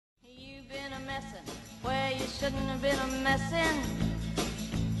messing where you shouldn't have been a messing,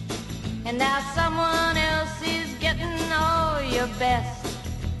 and now someone else is getting all your best.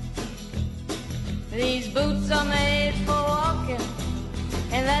 These boots are made for walking,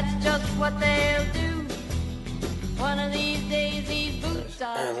 and that's just what they'll do. One of these days these boots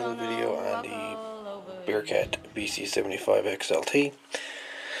are a little video on the Bearcat BC-75XLT.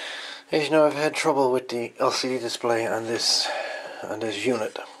 As you know, I've had trouble with the LCD display on this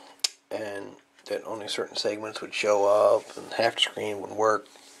unit, and that only certain segments would show up and half the screen wouldn't work,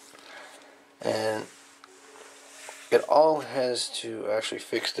 and it all has to actually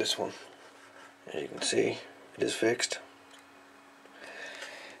fix this one. As you can see, it is fixed,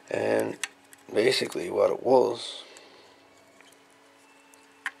 and basically what it was,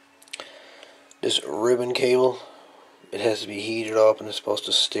 this ribbon cable, it has to be heated up and it's supposed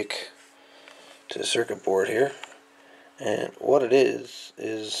to stick to the circuit board here. And what it is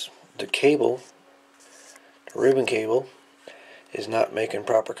the cable, the ribbon cable, is not making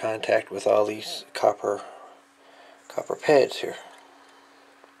proper contact with all these copper pads here.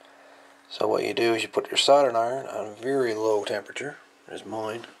 So what you do is you put your soldering iron on very low temperature, as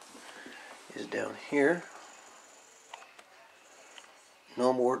mine is down here,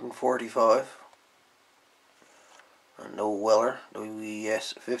 no more than 45, and no Weller,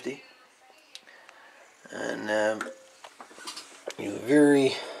 WES 50, and you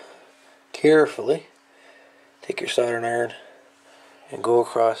very carefully take your soldering iron and go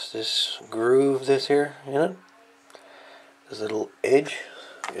across this groove that's here in it, this little edge,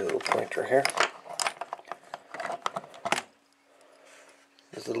 your little pointer here,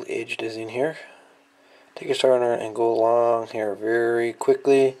 this little edge is in here. Take your soldering iron and go along here very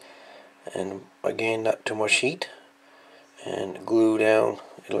quickly, and again not too much heat, and glue down.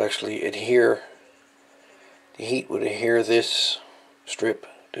 It'll actually adhere, the heat would adhere this strip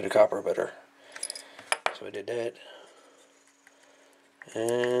to the copper better. So I did that,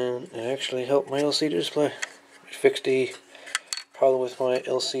 and it actually helped my LCD display. It fixed the problem with my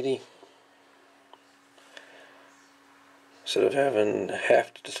LCD. Instead of having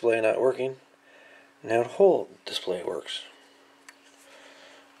half the display not working, now the whole display works,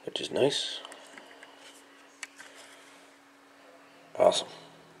 which is nice. Awesome.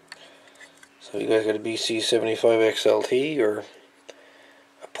 So you guys got a BC-75XLT or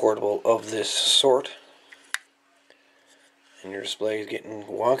a portable of this sort, and your display is getting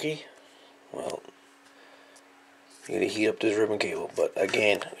wonky, well, you gotta heat up this ribbon cable. But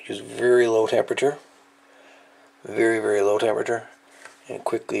again, use very low temperature, very low temperature, and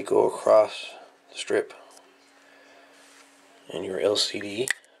quickly go across the strip, and your LCD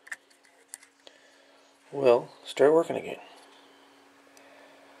will start working again.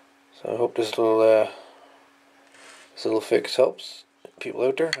 So I hope this little fix helps people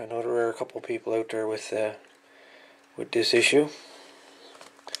out there. I know there are a couple of people out there with this issue.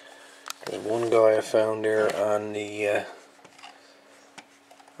 There's one guy I found there on the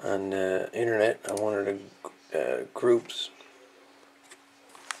internet on one of the groups.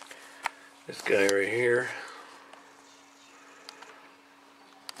 This guy right here.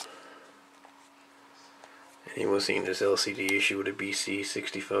 And he was seeing this LCD issue with a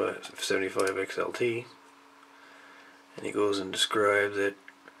BC-75XLT, and he goes and describes that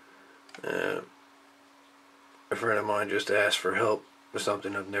a friend of mine just asked for help with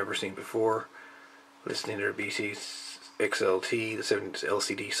something I've never seen before. Listening to their BC-XLT, the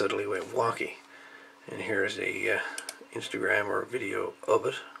LCD suddenly went wonky, and here's a Instagram or a video of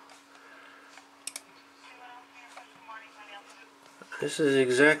it. This is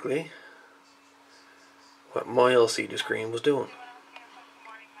exactly what my LCD screen was doing.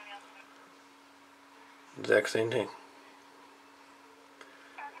 Exact same thing.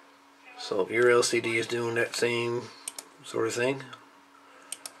 So if your LCD is doing that same sort of thing,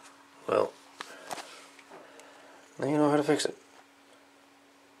 well, now you know how to fix it.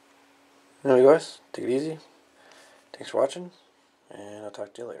 Anyway guys, take it easy. Thanks for watching, and I'll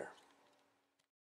talk to you later.